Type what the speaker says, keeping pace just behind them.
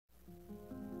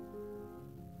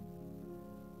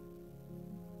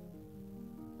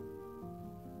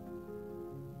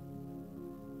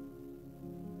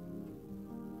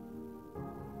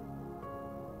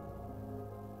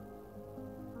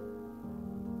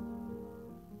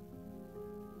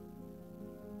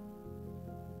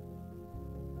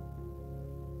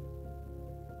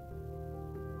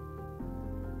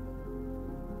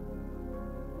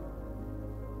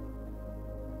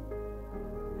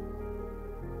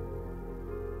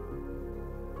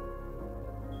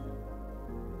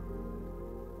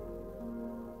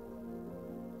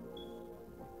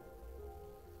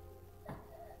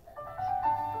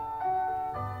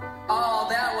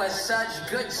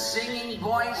such good singing,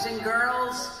 boys and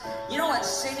girls? You know what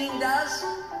singing does?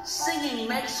 Singing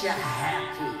makes you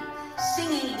happy.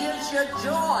 Singing gives you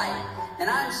joy. And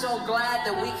I'm so glad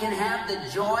that we can have the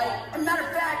joy. As a matter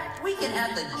of fact, we can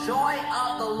have the joy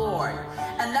of the Lord.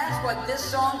 And that's what this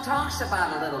song talks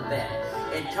about a little bit.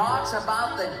 It talks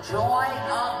about the joy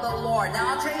of the Lord.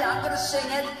 Now, I'll tell you, I'm going to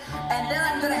sing it, and then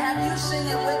I'm going to have you sing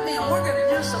it with me, and we're going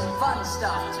to do some fun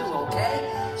stuff too, okay?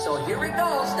 So here it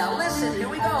goes. Now listen, here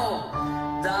we go.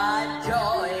 The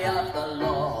joy of the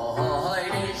Lord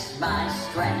is my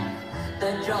strength.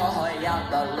 The joy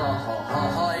of the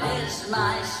Lord is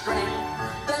my strength.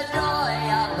 The joy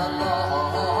of the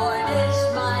Lord is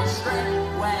my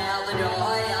strength. Well, the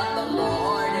joy of the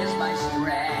Lord is my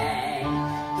strength.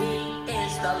 He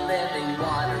is the living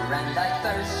water, and I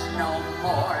thirst no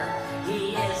more.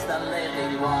 He is the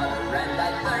living water, and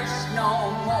I thirst no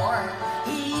more.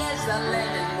 He is the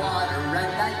living water,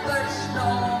 and I thirst no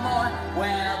more.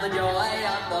 Well, the joy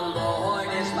of the Lord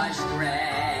is my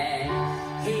strength.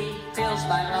 He fills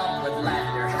my mouth with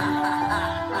laughter. Ha ha ha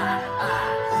ha ha.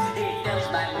 He fills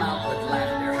my mouth with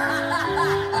laughter. Ha ha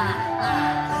ha ha ha.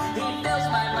 He fills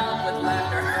my mouth with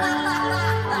laughter. Ha ha ha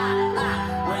ha ha.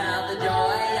 Well, the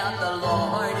joy of the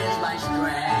Lord is my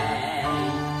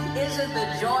strength. Isn't the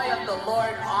joy of the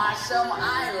Lord awesome?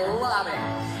 I love it.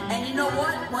 And you know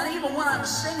what? Even when I'm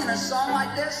singing a song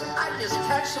like this, I just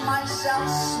catch myself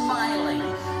smiling.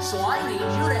 So I need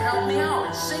you to help me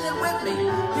out. Sing it with me.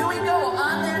 Here we go.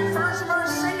 On that first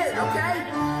verse, sing it, okay?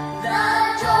 The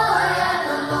joy of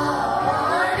the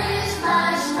Lord is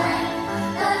my strength.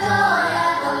 The joy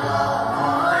of the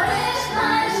Lord is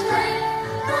my strength.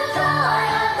 The joy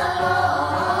of the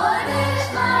Lord is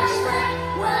my strength.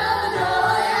 Well, the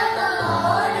joy of the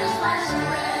Lord is my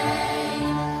strength.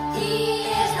 He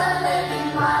is the living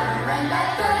water, and I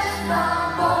thirst no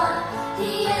more.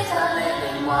 He is the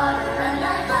living water, and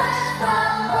I thirst no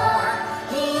more.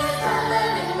 He is the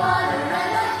living water,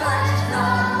 and I thirst no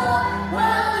more.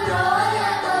 Well, the joy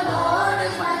of the Lord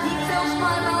is my. He fills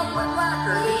my mouth with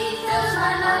laughter. He fills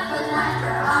my mouth with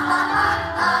laughter. Ha ha ha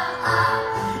ha ha.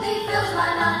 He fills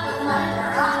my mouth with laughter.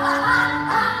 Ha ha ha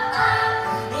ha ha.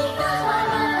 He fills my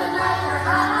mouth with laughter.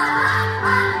 Ha ha ha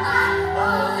ha ha.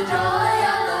 Oh, the joy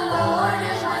of the Lord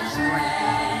is my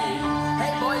strength.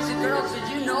 Hey, boys and girls, did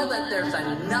you know that there's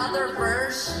another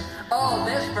verse? Oh,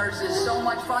 this verse is so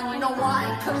much fun. You know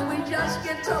why? Because we just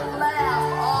get to laugh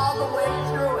all the way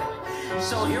through it.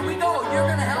 So here we go. You're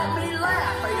going to help me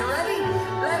laugh. Are you ready?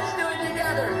 Let's do it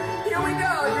together. Here we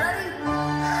go. You ready?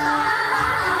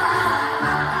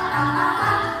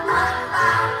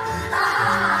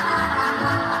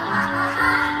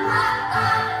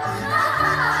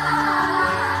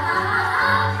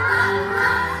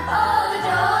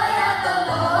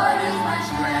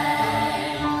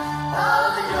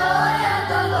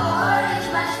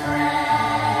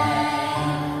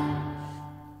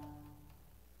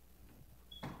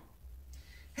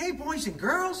 Boys and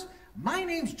girls, my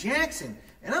name's Jackson,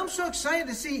 and I'm so excited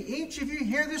to see each of you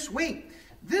here this week.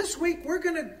 This week, we're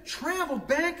going to travel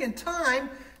back in time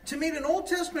to meet an Old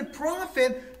Testament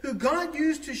prophet who God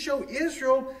used to show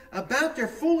Israel about their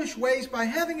foolish ways by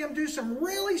having him do some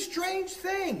really strange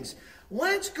things.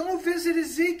 Let's go visit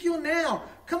Ezekiel now.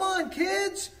 Come on,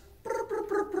 kids.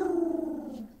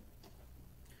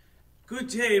 Good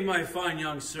day, my fine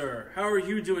young sir. How are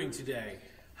you doing today?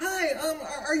 Hi,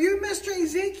 are you Mr.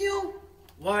 Ezekiel?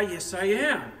 Why, yes, I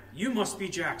am. You must be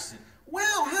Jackson.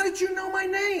 Wow, how did you know my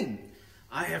name?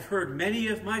 I have heard many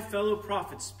of my fellow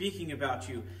prophets speaking about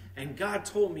you, and God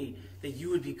told me that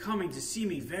you would be coming to see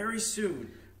me very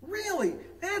soon. Really?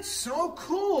 That's so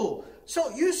cool. So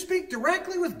you speak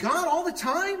directly with God all the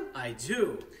time? I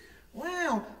do.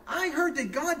 Wow, I heard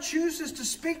that God chooses to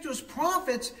speak to his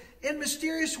prophets in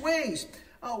mysterious ways.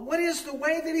 What is the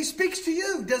way that he speaks to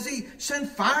you? Does he send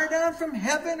fire down from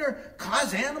heaven or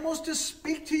cause animals to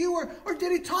speak to you? Or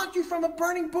did he talk to you from a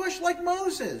burning bush like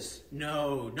Moses?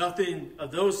 No, nothing of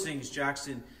those things,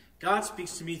 Jackson. God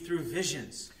speaks to me through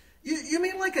visions. You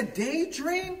mean like a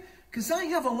daydream? Because I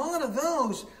have a lot of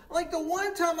those. Like the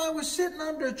one time I was sitting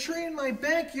under a tree in my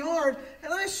backyard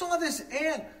and I saw this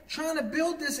ant trying to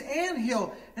build this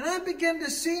anthill. And I began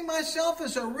to see myself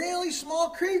as a really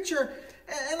small creature.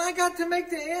 And I got to make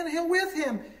the anthill with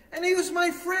him. And he was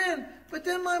my friend. But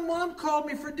then my mom called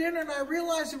me for dinner and I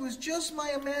realized it was just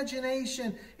my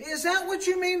imagination. Is that what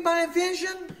you mean by a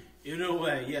vision? In a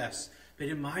way, yes. But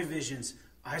in my visions,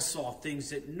 I saw things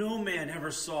that no man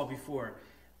ever saw before.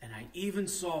 And I even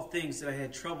saw things that I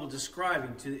had trouble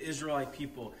describing to the Israelite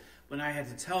people when I had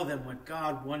to tell them what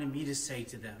God wanted me to say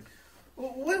to them.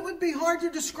 What would be hard to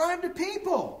describe to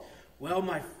people? Well,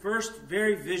 my first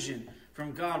very vision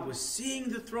from God was seeing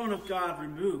the throne of God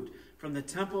removed from the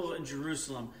temple in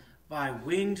Jerusalem by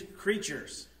winged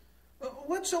creatures.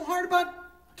 What's so hard about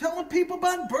telling people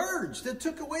about birds that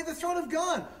took away the throne of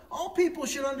God? All people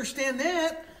should understand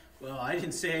that. Well, I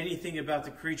didn't say anything about the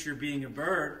creature being a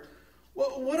bird.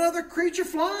 Well, what other creature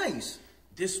flies?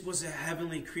 This was a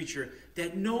heavenly creature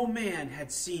that no man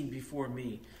had seen before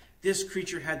me. This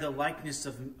creature had the likeness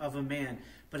of a man,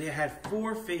 but it had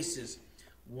 4 faces.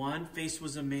 One face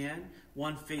was a man,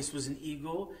 one face was an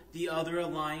eagle, the other a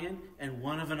lion, and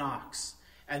one of an ox.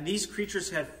 And these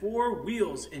creatures had 4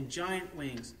 wheels and giant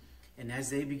wings. And as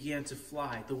they began to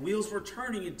fly, the wheels were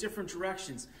turning in different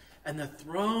directions, and the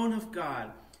throne of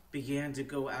God began to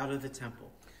go out of the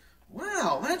temple.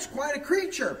 Wow, that's quite a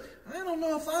creature. I don't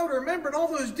know if I would have remembered all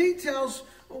those details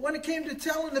when it came to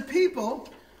telling the people.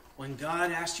 When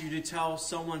God asks you to tell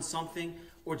someone something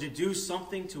or to do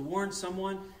something to warn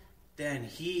someone, then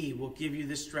he will give you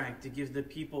the strength to give the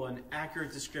people an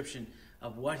accurate description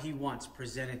of what he wants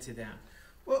presented to them.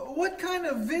 Well, what kind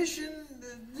of vision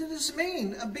did this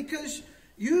mean? Because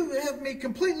you have me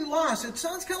completely lost. It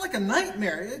sounds kind of like a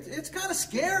nightmare. It's kind of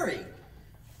scary.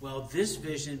 Well, this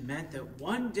vision meant that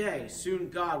one day soon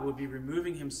God would be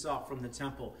removing himself from the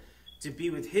temple to be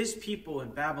with his people in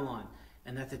Babylon,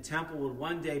 and that the temple would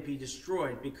one day be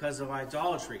destroyed because of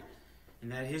idolatry,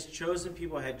 and that his chosen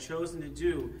people had chosen to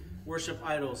do worship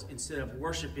idols instead of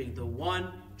worshiping the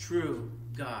one true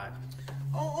God.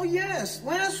 Oh, yes.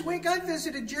 Last week I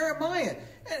visited Jeremiah,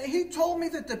 and he told me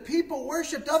that the people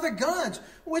worshipped other gods,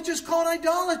 which is called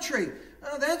idolatry.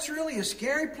 That's really a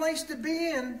scary place to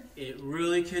be in. It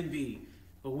really can be.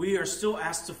 But we are still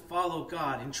asked to follow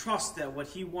God and trust that what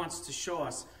he wants to show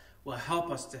us will help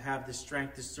us to have the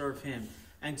strength to serve him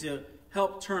and to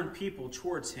help turn people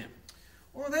towards him.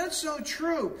 Well, that's so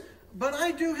true. But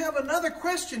I do have another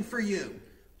question for you.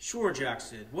 Sure,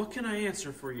 Jackson. What can I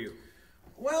answer for you?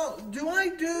 Well,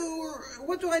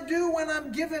 what do I do when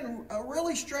I'm given a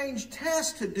really strange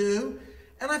task to do,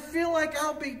 and I feel like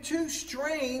I'll be too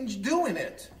strange doing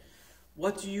it?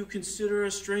 What do you consider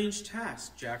a strange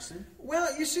task, Jackson?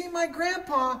 Well, you see, my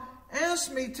grandpa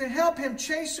asked me to help him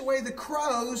chase away the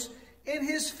crows in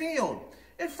his field.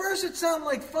 At first it sounded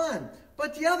like fun,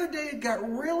 but the other day it got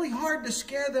really hard to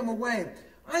scare them away.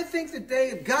 I think that they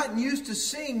have gotten used to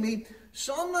seeing me,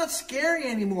 so I'm not scary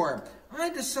anymore. I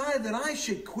decided that I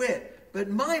should quit, but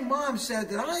my mom said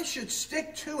that I should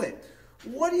stick to it.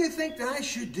 What do you think that I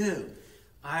should do?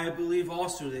 I believe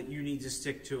also that you need to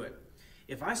stick to it.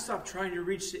 If I stopped trying to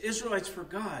reach the Israelites for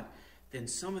God, then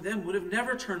some of them would have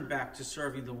never turned back to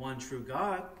serving the one true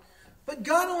God. But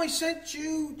God only sent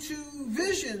you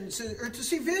to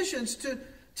see visions to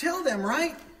tell them,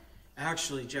 right?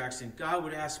 Actually, Jackson, God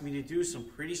would ask me to do some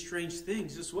pretty strange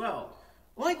things as well.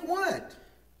 Like what?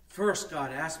 First,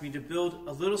 God asked me to build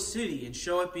a little city and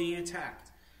show it being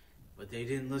attacked. But they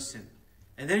didn't listen.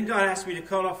 And then God asked me to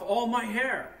cut off all my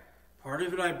hair. Part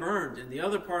of it I burned, and the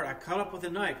other part I cut up with a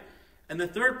knife. And the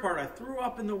third part I threw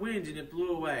up in the wind, and it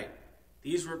blew away.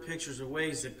 These were pictures of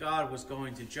ways that God was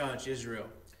going to judge Israel.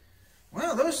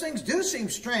 Well, those things do seem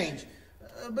strange.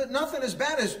 But nothing as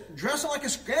bad as dressing like a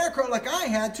scarecrow like I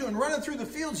had to and running through the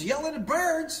fields yelling at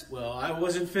birds. Well, I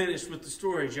wasn't finished with the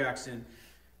story, Jackson.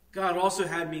 God also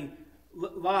had me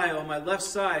lie on my left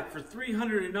side for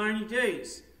 390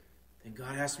 days. Then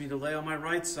God asked me to lay on my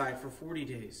right side for 40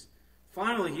 days.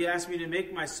 Finally, he asked me to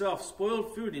make myself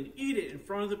spoiled food and eat it in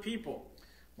front of the people.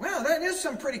 Wow, that is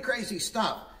some pretty crazy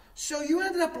stuff. So you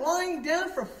ended up lying down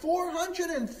for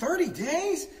 430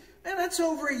 days? Man, that's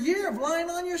over a year of lying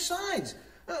on your sides.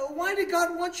 Why did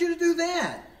God want you to do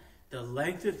that? The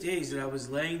length of days that I was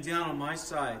laying down on my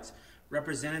sides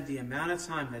represented the amount of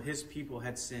time that his people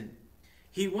had sinned.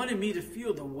 He wanted me to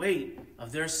feel the weight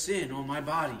of their sin on my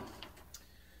body.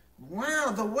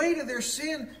 Wow, the weight of their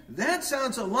sin, that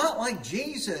sounds a lot like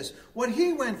Jesus, what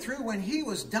he went through when he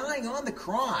was dying on the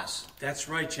cross. That's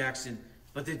right, Jackson.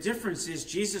 But the difference is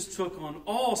Jesus took on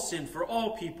all sin for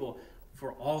all people,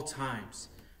 for all times.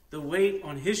 The weight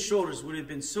on his shoulders would have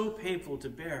been so painful to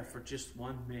bear for just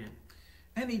one man.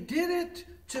 And he did it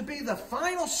to be the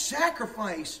final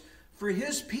sacrifice for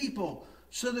his people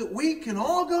so that we can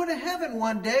all go to heaven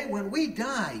one day when we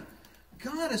die.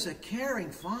 God is a caring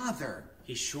Father.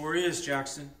 He sure is,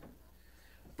 Jackson.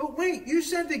 But wait, you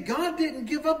said that God didn't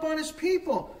give up on his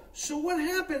people. So what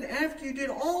happened after you did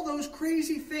all those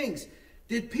crazy things?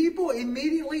 Did people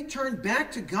immediately turn back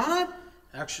to God?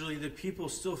 Actually, the people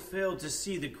still failed to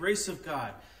see the grace of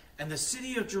God, and the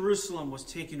city of Jerusalem was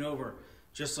taken over,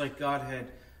 just like God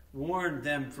had warned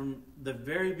them from the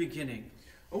very beginning.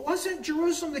 Wasn't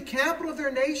Jerusalem the capital of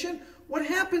their nation? What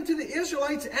happened to the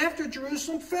Israelites after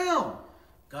Jerusalem fell?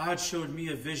 God showed me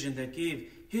a vision that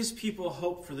gave his people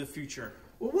hope for the future.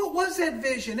 Well, what was that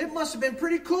vision? It must have been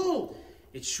pretty cool.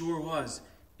 It sure was.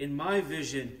 In my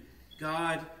vision,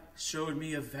 God showed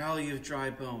me a valley of dry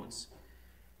bones.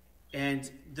 And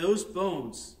those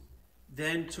bones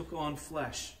then took on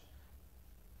flesh.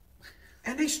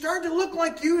 And they started to look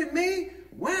like you and me?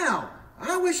 Wow,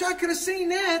 I wish I could have seen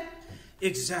that.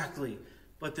 Exactly.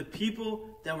 But the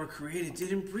people that were created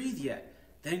didn't breathe yet.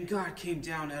 Then God came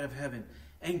down out of heaven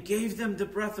and gave them the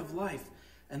breath of life.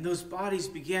 And those bodies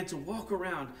began to walk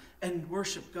around and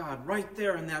worship God right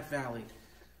there in that valley.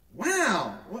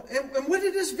 Wow. And what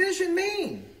did this vision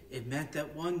mean? It meant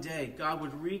that one day God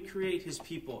would recreate his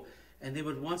people and they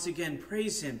would once again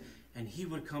praise him and he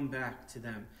would come back to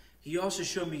them. He also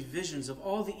showed me visions of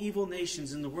all the evil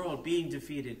nations in the world being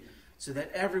defeated so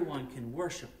that everyone can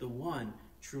worship the one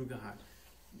true God.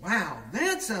 Wow,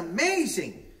 that's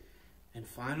amazing. And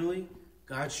finally,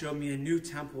 God showed me a new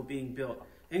temple being built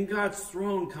and God's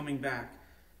throne coming back.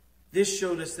 This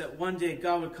showed us that one day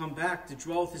God would come back to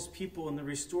dwell with his people in the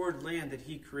restored land that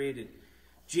he created.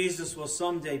 Jesus will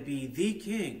someday be the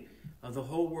king of the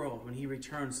whole world when he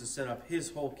returns to set up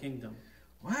his whole kingdom.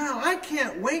 Wow, I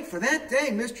can't wait for that day,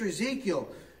 Mr. Ezekiel.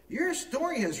 Your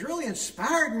story has really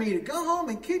inspired me to go home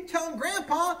and keep telling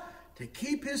Grandpa to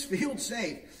keep his field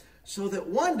safe so that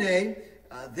one day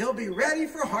they'll be ready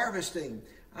for harvesting.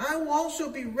 I will also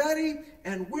be ready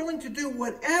and willing to do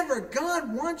whatever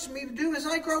God wants me to do as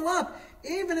I grow up,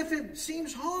 even if it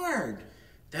seems hard.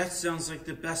 That sounds like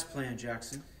the best plan,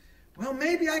 Jackson. Well,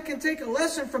 maybe I can take a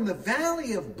lesson from the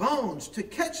Valley of Bones to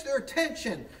catch their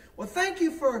attention. Well, thank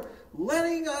you for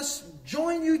letting us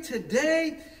join you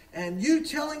today and you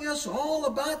telling us all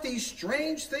about these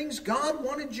strange things God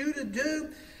wanted you to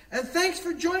do. And thanks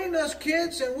for joining us,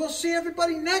 kids, and we'll see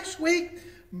everybody next week.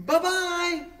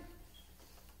 Bye-bye.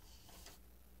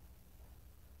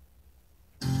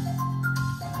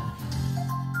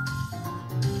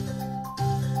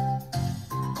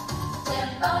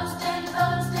 Bones